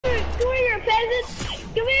peasant.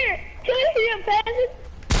 Come here. Come here, you peasant.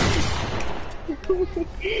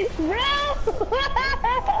 Bro.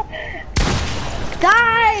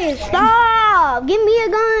 Guys, stop! Give me a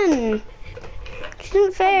gun. This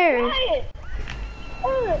isn't fair.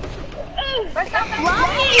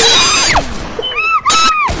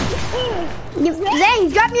 Zane,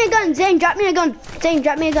 drop me a gun. Zane, drop me a gun. Zane,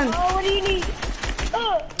 drop me a gun. Oh, what do you need?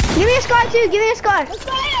 Give me a scar too. Give me a scar.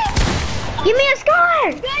 Give me a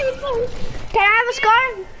scar. Can I have a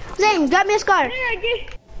scar? Zane, drop me a scar.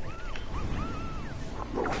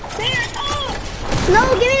 No,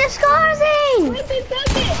 give me the scar, Zane. Give me the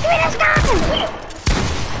scar.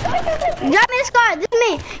 Drop me a scar. This is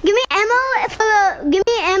me. Give me ammo for the. Give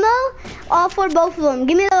me ammo. All for both of them.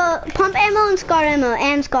 Give me the pump ammo and scar ammo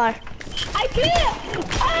and scar. I can't.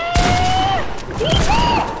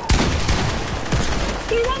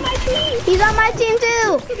 He's on my team. He's on my team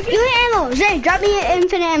too. Give me ammo. Zane, drop me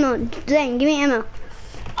infinite ammo. Zane, give me ammo.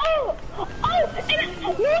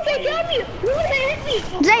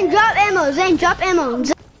 Zane, drop ammo. Zane, drop ammo.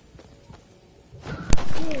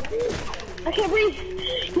 I can't breathe.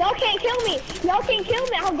 Y'all can't kill me. Y'all can't kill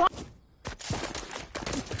me. I'm gone.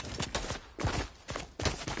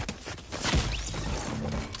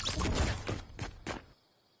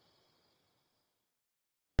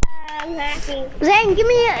 I'm hacking. Zane, give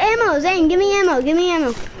me ammo. Zane, give me ammo. Give me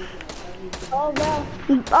ammo. Oh, bro.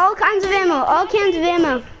 All kinds of ammo. All kinds of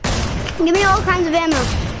ammo. Give me all kinds of ammo.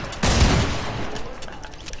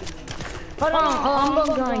 Hold on,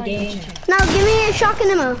 I'm going game. No, give me a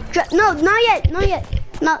shotgun ammo. No, not yet. Not yet.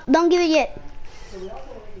 No, don't give it yet.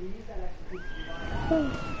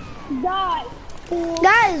 Die.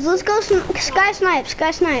 Guys, let's go sky snipes.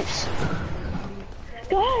 Sky snipes.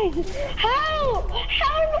 Guys, how?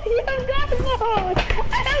 How do I have gun mode? I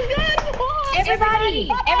have gun mode. Everybody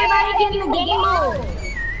get in the game mode.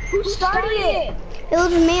 Who started it? It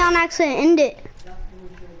was me on accident. End it.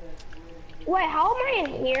 Wait, how am I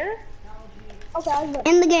in here? Okay, I was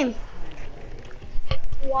In the game.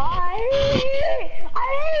 Why?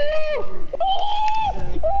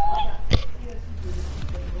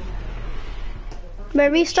 We're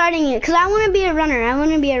restarting it because I want to be a runner. I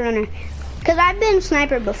want to be a runner because I've been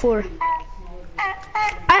sniper before.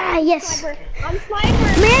 Ah, yes. I'm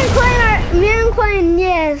sniper. Me and Quinn,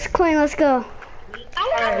 yes, Quinn, let's go. I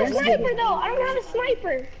don't have a sniper though. I don't have a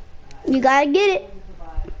sniper. You gotta get it.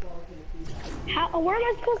 How? Where am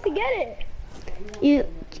I supposed to get it?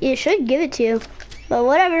 You should give it to you, but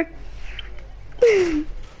whatever.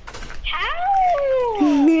 How?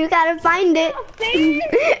 You gotta find it.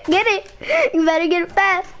 Get it. You better get it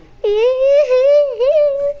fast.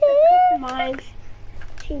 Customize.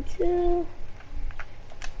 T2.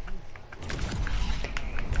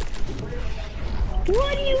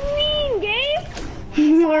 What do you mean, Gabe?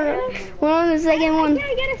 We're on the second one. I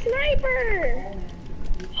gotta get a sniper.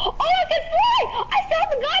 Oh, I can fly! I saw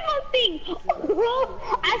the God mode thing.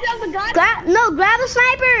 I saw the God. Grab a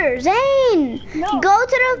sniper, Zane. No. Go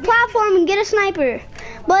to the platform and get a sniper.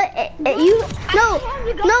 But it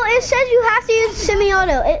says you have to use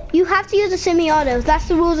semi-auto. You have to use a semi-auto. That's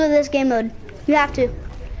the rules of this game mode. You have to.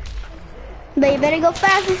 But you better go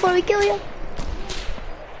fast before we kill you.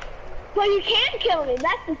 But you can kill me.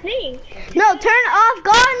 That's the thing. No, turn off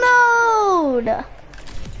God mode.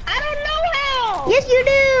 I don't know how. Yes, you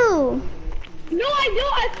do. No, I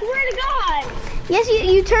don't. I swear to God. Yes,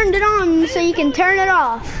 you turned it on so you can turn it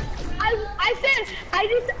off. I just said, how do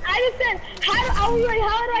I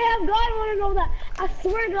have God? I want to know that. I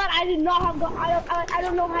swear to God, I did not have God. I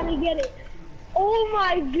don't know how to get it. Oh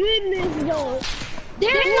my goodness, no.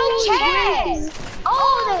 There's no chest.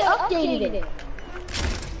 Oh, they updated it.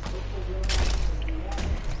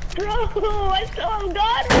 Bro, I saw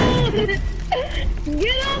God mode.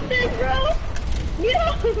 Get off this, bro. Get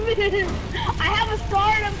off this. I have a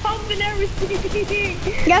scar and I'm pumping everything.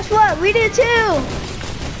 Guess what? We did too.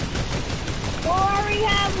 Well, I already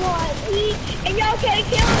have one. And y'all can't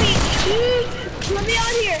kill me. Let me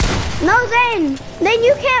on here. No, Zane. Then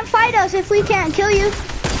you can't fight us if we can't kill you.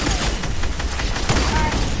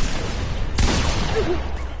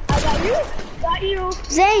 I got you. Got you.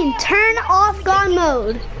 Zane, turn off God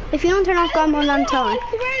mode. If you don't turn off God mode, I'm telling. I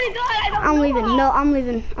swear to God, I'm leaving. No, I'm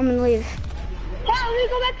leaving. I'm gonna leave. Wow, let me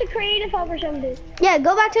go back to creative hub or something. Yeah,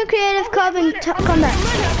 go back to creative club and come back.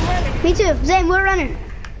 Me too. Zane, we're running.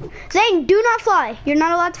 Zane, do not fly. You're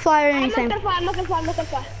not allowed to fly or anything. I'm not gonna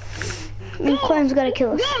fly. And Quinn's gonna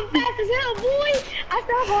kill us. Go, I'm fast as hell, boy. I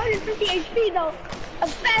still have 150 HP though. I'm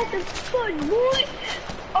fast as fuck, boy.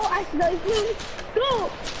 Oh, I smell you. Go,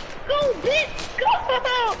 bitch, go.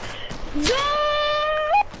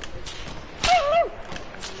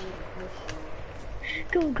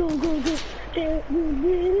 Go, go, go, go.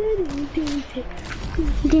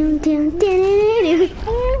 Doom, doom, doom.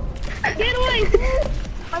 Get away.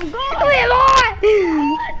 I'm going. Wait, on.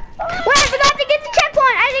 Wait, I forgot to get the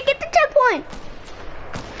checkpoint. I didn't get the checkpoint.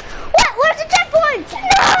 What? Where's the checkpoint?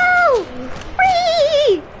 No!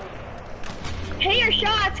 Whee! Hit your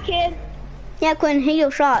shots, kid. Yeah, Quinn, hit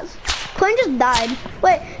your shots. Quinn just died.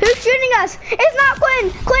 Wait, who's shooting us? It's not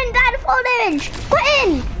Quinn. Quinn died of full damage.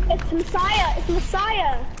 Quinn! It's Messiah. It's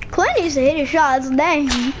Messiah. Quinn needs to hit his shots. Dang.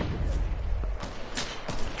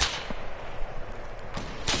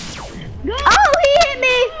 Go. Oh, he hit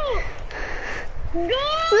me. Go.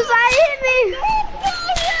 Messiah hit me.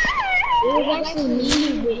 It was actually me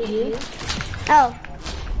who hit you. Oh.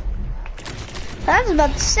 I was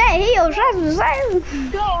about to say, hit your shots, Messiah.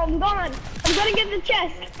 Go. I'm gone. I'm gonna get the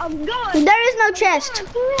chest. I'm going. There is no chest.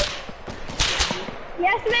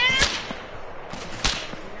 Yes, ma'am.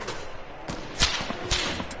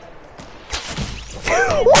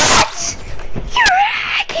 What? You're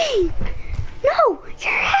hacking! No,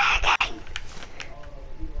 you're hacking!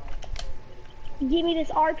 Give me this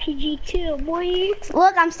RPG too, boy.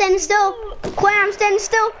 Look, I'm standing still. Quinn, I'm standing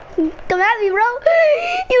still. Come at me, bro.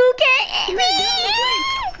 You can't hit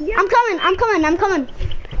me! I'm coming.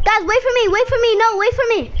 Guys, wait for me, no, wait for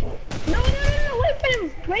me. No, wait for him.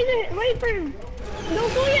 Wait for him.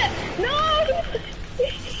 Don't go yet. No!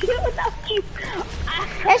 Without you.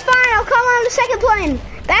 It's fine, I'll come on the second plane.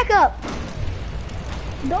 Back up.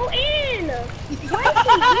 Go in. Why is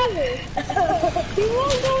he here? He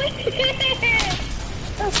won't go in.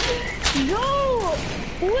 Go.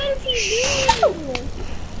 What is he doing?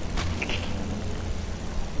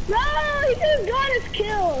 No, he just got his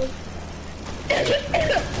kills.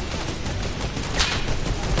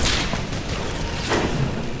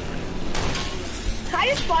 Can I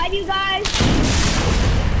just find you guys?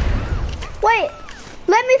 Wait,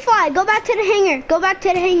 let me fly. Go back to the hangar. Go back to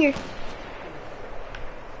the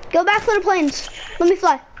planes. Let me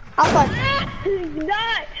fly. I'll fly.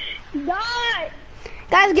 Die.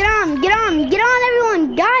 Guys, get on,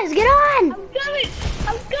 everyone. Guys, get on.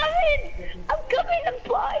 I'm coming, I'm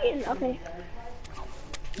flying. Okay.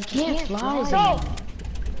 You can't fly. So,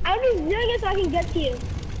 I'm just doing it so I can get to you.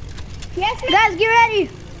 Yes, ma'am. Guys, get ready.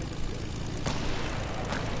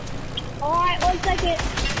 Alright, 1 second.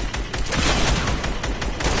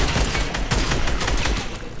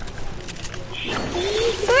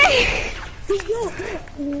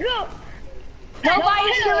 Go.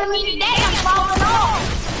 Nobody's killing me today. I'm falling off.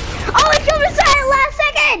 Oh, it killed us at last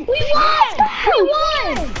second. We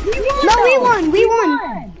won.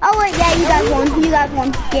 Oh wait, yeah, you guys won.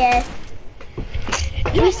 Yeah.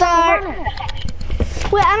 We start.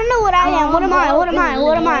 Wait, I don't know what I am. What am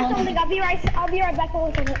I? I'll be right back in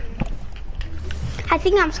 1 second. I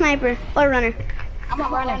think I'm sniper or runner. I'm a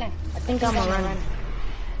runner. I think I'm a runner.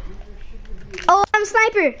 Oh, I'm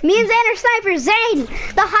sniper. Me and Zane are snipers. Zane,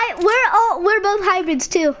 we're both hybrids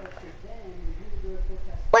too.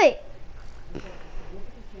 Wait.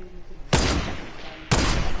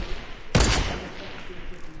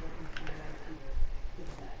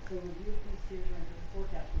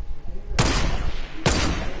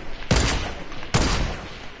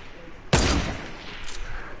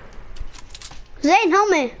 Zane, help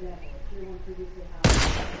me.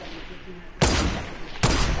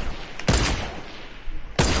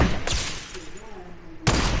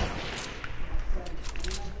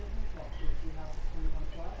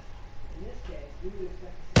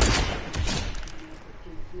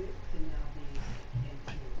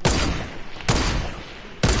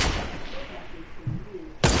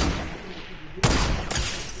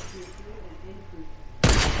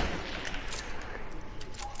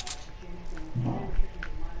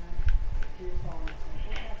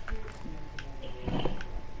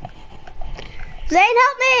 Zane,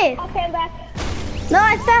 help me! Okay, I'm back. No,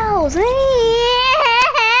 I fell. Zane!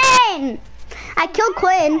 I killed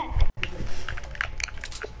Quinn.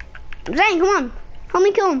 Zane, come on. Help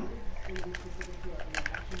me kill him.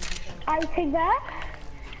 I take that,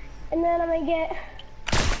 and then I'm gonna get.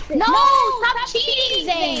 No, stop cheating,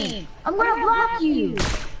 Zane. I'm gonna block you.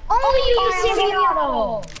 Only you,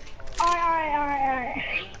 Siriano. Alright.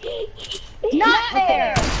 Not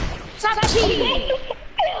fair. Stop cheating.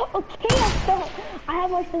 Okay, I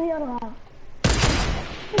have my Siriano out.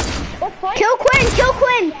 What's funny? Kill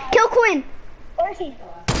Quinn. Where is he?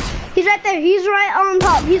 He's right there. He's right on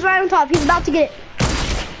top. He's about to get it.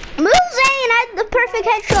 Move, Zane. I had the perfect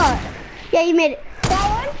headshot. Yeah, you made it. That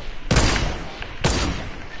one?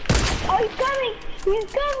 Oh, he's coming.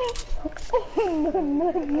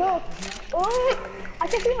 No. Oh, I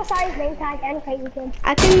can see Masai's name tag and Crazy Kid.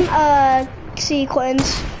 I can see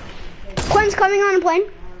Quinn's. Quinn's coming on a plane.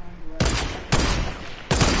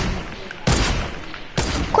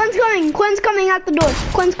 Quinn's coming out the door.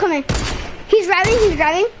 Quinn's coming. He's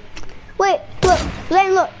driving. Wait, look,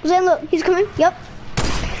 Zane, look, he's coming. Yep.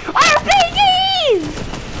 RPGs!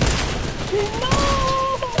 No!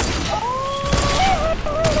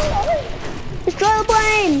 Destroy the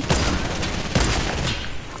plane!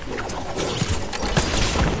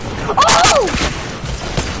 Oh!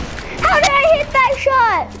 How did I hit that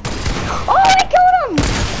shot? Oh, I killed him!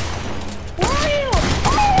 Where are you?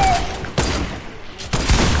 Oh!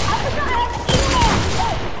 I forgot I have to eat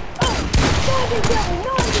no one can kill me!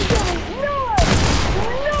 No one can kill me! No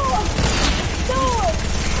one!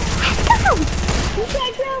 Let's go! You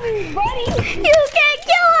can't kill me, buddy! You can't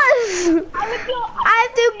kill us!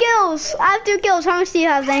 I have 2 kills. How much do you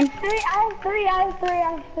have, Zane? I have three.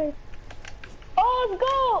 Oh, let's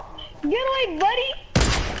go! Get away, buddy!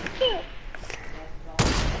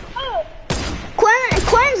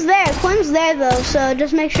 Quinn's there though, so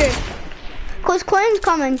just make sure. Cause Quinn's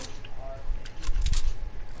coming.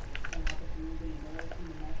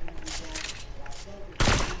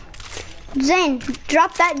 Zane,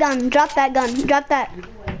 drop that gun. Drop that.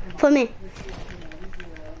 For me.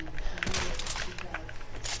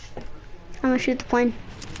 I'm gonna shoot the plane.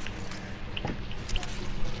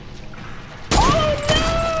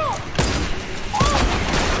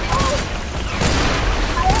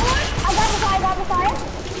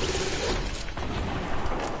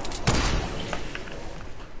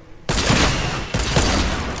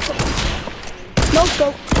 No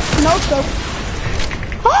scope.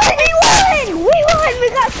 Oh, we won! We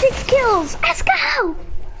got 6 kills. Let's go!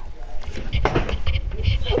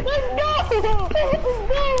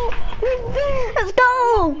 Let's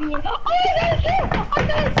go!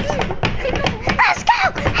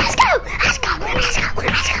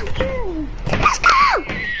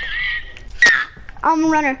 I'm a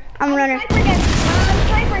runner.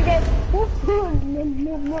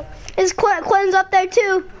 Is Quinn's up there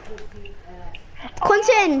too? Quinn's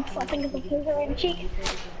in. I think it's a way to cheat.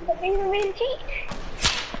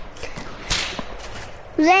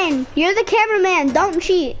 Zane, you're the cameraman. Don't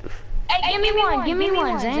cheat. Hey, give me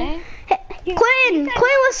one, Zane. Hey, Quinn,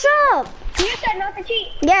 what's up? You said not to cheat.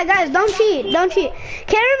 Yeah, guys, don't cheat.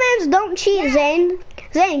 Cameramans don't cheat, Zane.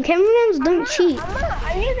 Cameramans don't cheat.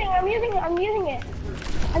 I'm using it.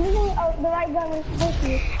 I'm using the right gun we're supposed to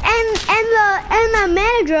use. And the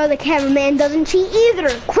manager of the cameraman doesn't cheat either,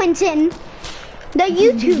 Quentin, the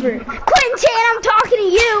YouTuber. Quentin, I'm talking to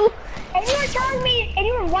you. And you were telling me, and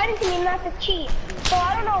you were writing to me not to cheat. So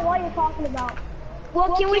I don't know what you're talking about.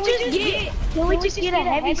 Well, can we just get a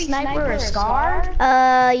heavy sniper or a scar?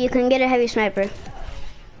 You can get a heavy sniper.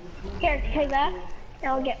 Here, take that.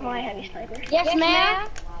 And I'll get my heavy sniper. Yes, ma'am.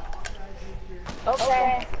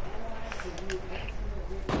 Okay.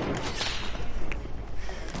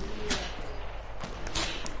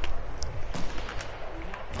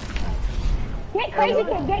 Get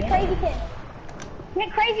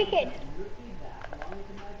crazy kid.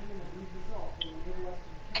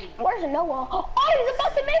 Where's Noah? Oh, he's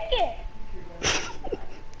about to make it.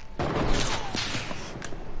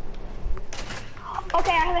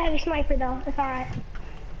 Okay, I have a heavy sniper though. It's alright.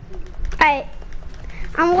 Alright.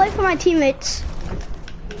 I'm away from my teammates.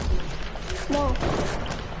 No.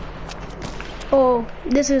 Oh,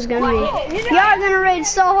 this is gonna be. Y'all are gonna rage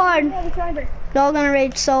so hard. Y'all gonna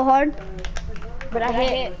rage so hard. But I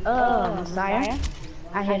hit Messiah.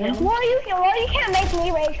 I hit him. Well, you can't make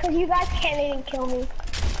me rage because you guys can't even kill me.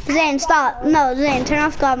 Zane, stop. No, Zane, turn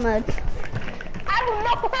off God mode. I don't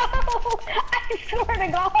know. I swear to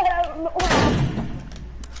God, I don't know.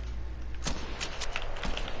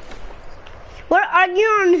 We're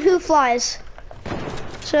arguing on who flies.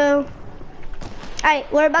 So,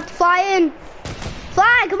 alright, we're about to fly in.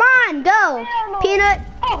 Fly, come on, go. Hell no. Peanut.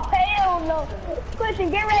 Oh, hell no. Quentin,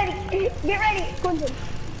 get ready. Get ready, Quentin.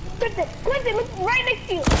 Quentin, look right next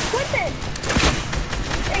to you. Quentin.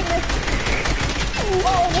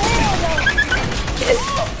 Oh, hell no.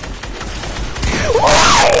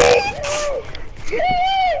 What?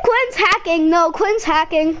 Quinn's hacking. No, Quinn's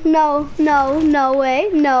hacking. No way.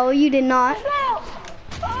 No, you did not. No.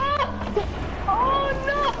 Oh,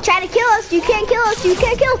 no. Try to kill us. You can't kill us.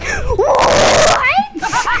 What?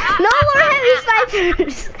 No more heavy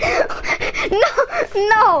snipers.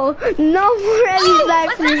 No more heavy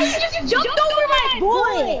snipers. You just jumped over my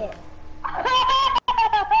bullet.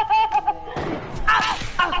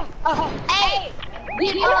 Hey! He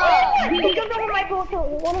jumped over my bullet too.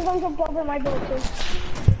 One of them jumped over my bullet too.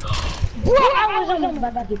 Bro, I was almost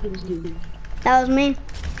about to get this dude. That was me.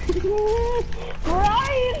 Where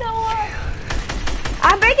are you, Noah?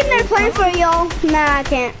 I'm breaking their plane for y'all. Nah, I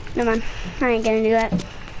can't. Never mind. I ain't gonna do that.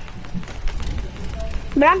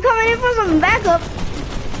 But I'm coming in for some backup.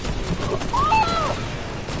 Oh!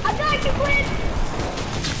 I got you, Quinn!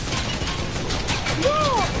 Go!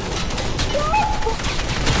 Go!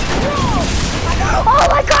 Go! Oh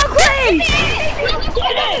my God, Quinn! Let's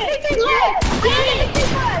get it! Let's get it!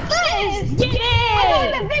 I got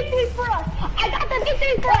the victory for us! I got the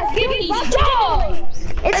victory for us! Give me jobs!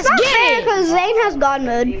 It's not fair because Zane has God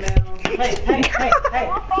mode. Hey.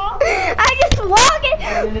 I just walk it.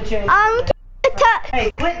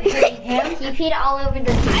 Hey, quit hitting him. He peed all over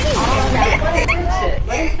the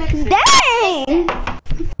Let him fix it. Dang!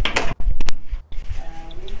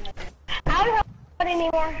 I don't have God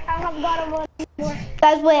anymore. I don't have God mode anymore.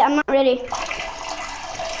 Guys, wait, I'm not ready. I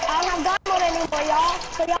don't have God mode anymore, y'all.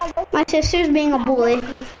 So y'all go. My sister's being a bully.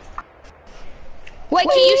 Wait,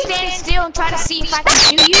 can you stand still and try to see if I can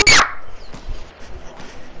shoot you?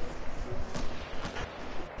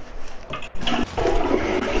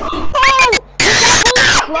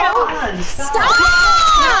 Stop!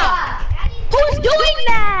 Who's doing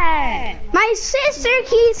that? My sister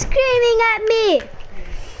keeps screaming at me.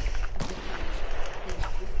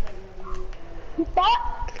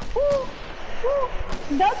 Stop.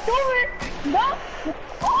 Don't do it. Don't.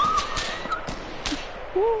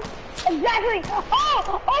 Exactly.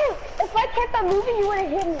 Oh, if I kept on moving, you would have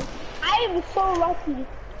hit me. I am so lucky.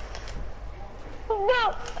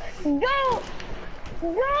 Go.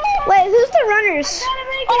 Wait, who's the runners?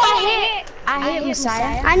 Oh, I hit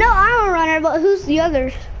Messiah. I know I'm a runner, but who's the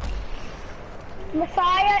others?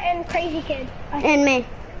 Messiah and Crazy Kid. And me.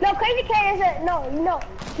 No, Crazy Kid isn't. No.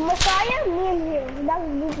 Messiah, me and you.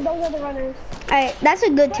 Those are the runners. Alright, that's a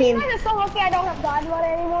good team. You guys are so lucky I don't have God mode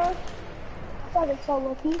anymore. You guys are so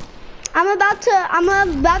lucky. I'm about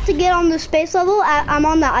to get on the space level. I'm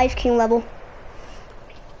on the Ice King level.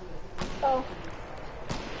 Oh.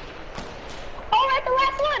 Alright, the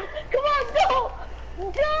last one. Come on, go.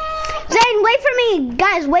 Zane, wait for me.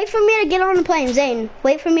 Guys, wait for me to get on the plane. Zane,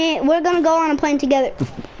 wait for me. We're gonna go on a plane together.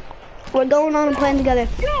 We're going on a plane together.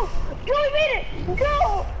 Go, we made it.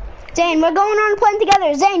 Go. Zane, we're going on a plane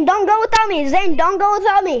together. Zane, don't go without me. Zane, don't go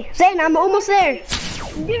without me. Zane, I'm almost there.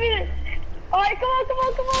 Give me this. Alright, come on,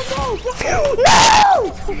 go. No!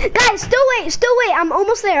 Guys, still wait. I'm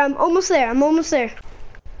almost there.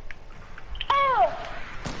 Oh.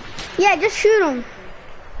 Yeah, just shoot him.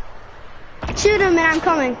 Shoot him and I'm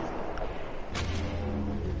coming.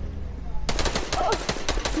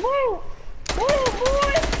 Move, boy.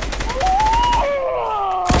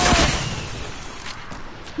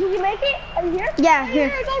 Did you make it? Are you here? Yeah, here.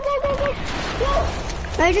 Go.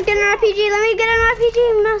 Let me just get an RPG. Let me get an RPG.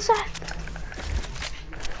 I'm outside.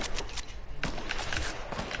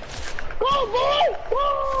 Go, boy.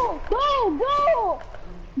 Go.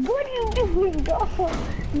 What are you doing? Go.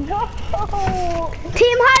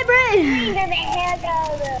 Team Hybrid. Get the heck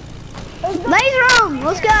out of there. Let's go. Laser room.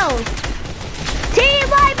 Let's go. Team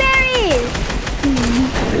Whiteberries.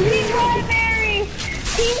 Team Whiteberry.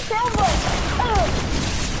 Team Crumble.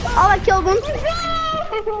 Oh, I killed him.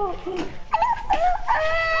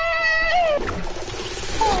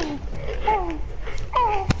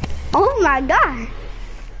 Oh my God.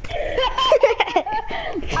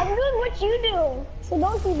 I'm doing what you do, so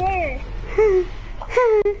don't you dare.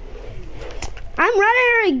 I'm running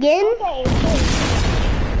her again. Okay.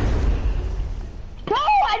 No,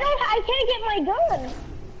 I can't get my gun.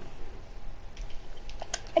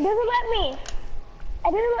 It doesn't let me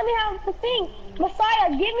have the thing. Messiah,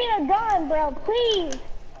 give me a gun, bro, please.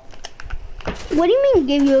 What do you mean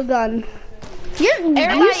give you a gun? You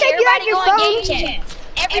said you had your phone. Game chat.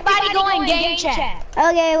 Everybody go in game chat.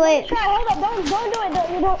 Okay, wait. Try, hold up, don't do it.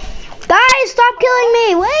 Don't. Guys, stop killing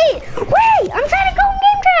me. Wait, I'm trying to go in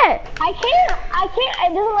game chat. I can't,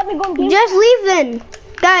 it doesn't let me go in game. Just leave then.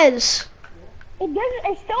 Guys.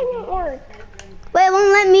 It still won't work. Wait, it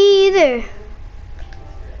won't let me either.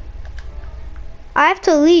 I have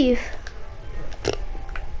to leave.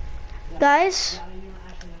 Guys.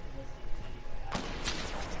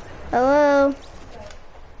 Hello.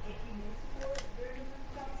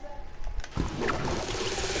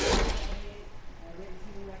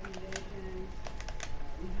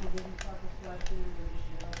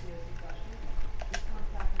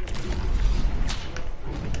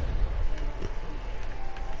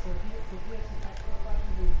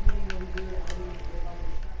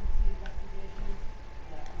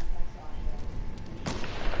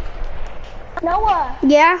 Noah,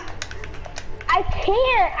 Yeah? I I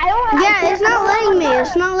can't. I don't have. Yeah, it's not letting me.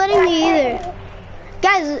 It's not letting me either.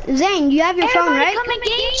 Guys, Zane, you have your phone, right? Come in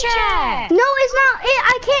game chat. No, it's not.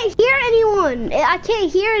 I can't hear anyone. I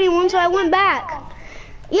can't hear anyone, so I went back.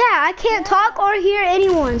 Yeah, I can't talk or hear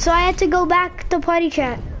anyone, so I had to go back to party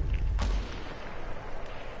chat.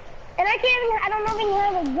 And I can't even. I don't even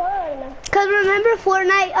have a gun. Cause remember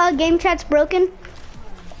Fortnite game chat's broken?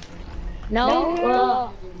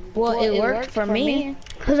 No. Well, it worked for me.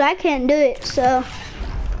 Cause I can't do it, so.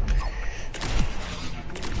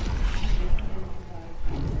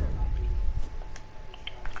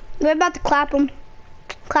 We're about to clap them.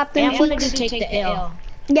 Clap them And I'm gonna cheeks. just take the L.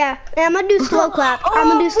 Yeah, and I'm gonna do slow clap. I'm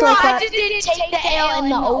gonna do slow clap. I just didn't take the L in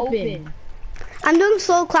the open. I'm doing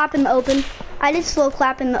slow clap in the open. I did slow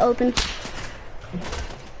clap in the open.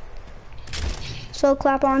 Slow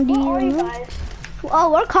clap on D. Where are you guys?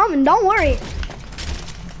 Oh, we're coming. Don't worry.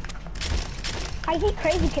 I see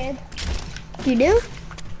Crazy Kid. You do?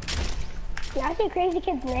 Yeah, I see Crazy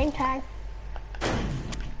Kid's name tag.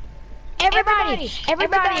 Everybody,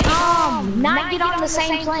 not get on the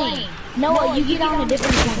same plane. Noah, you get on a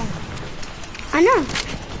different plane. I know.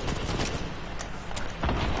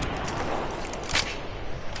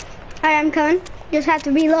 Alright, I'm coming. Just have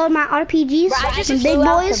to reload my RPGs. Bro, I just some big flew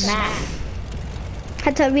out boys. the map.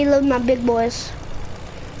 Had to reload my big boys.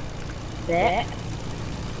 Bet.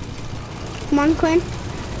 Come on, Quinn.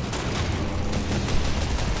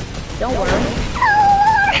 Don't worry.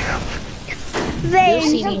 You'll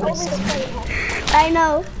see Zane. me listen. I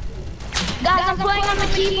know. Guys, I'm playing on the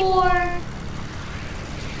keyboard.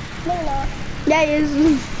 No, no. That is.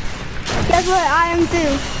 That's what I am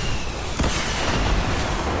too.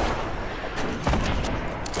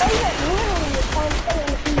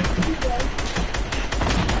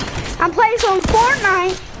 I'm playing some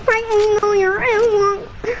Fortnite. I know you're in.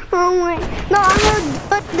 Oh wait. No, I'm gonna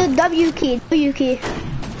put the W key. W key.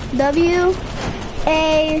 W-A-S-D.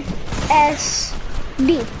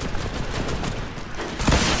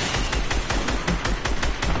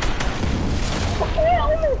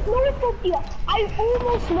 I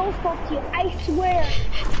almost no-scoped you. I swear.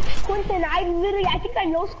 Quentin, I think I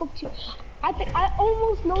no-scoped you. I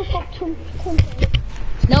almost no-scoped Quentin.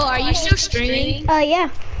 No, are you still streaming? Yeah.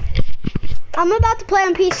 I'm about to play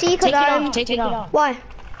on PC because I'm. Take it off. Why?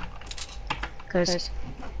 Cause.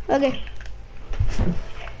 Okay.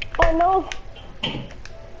 Oh no.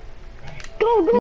 Go, go.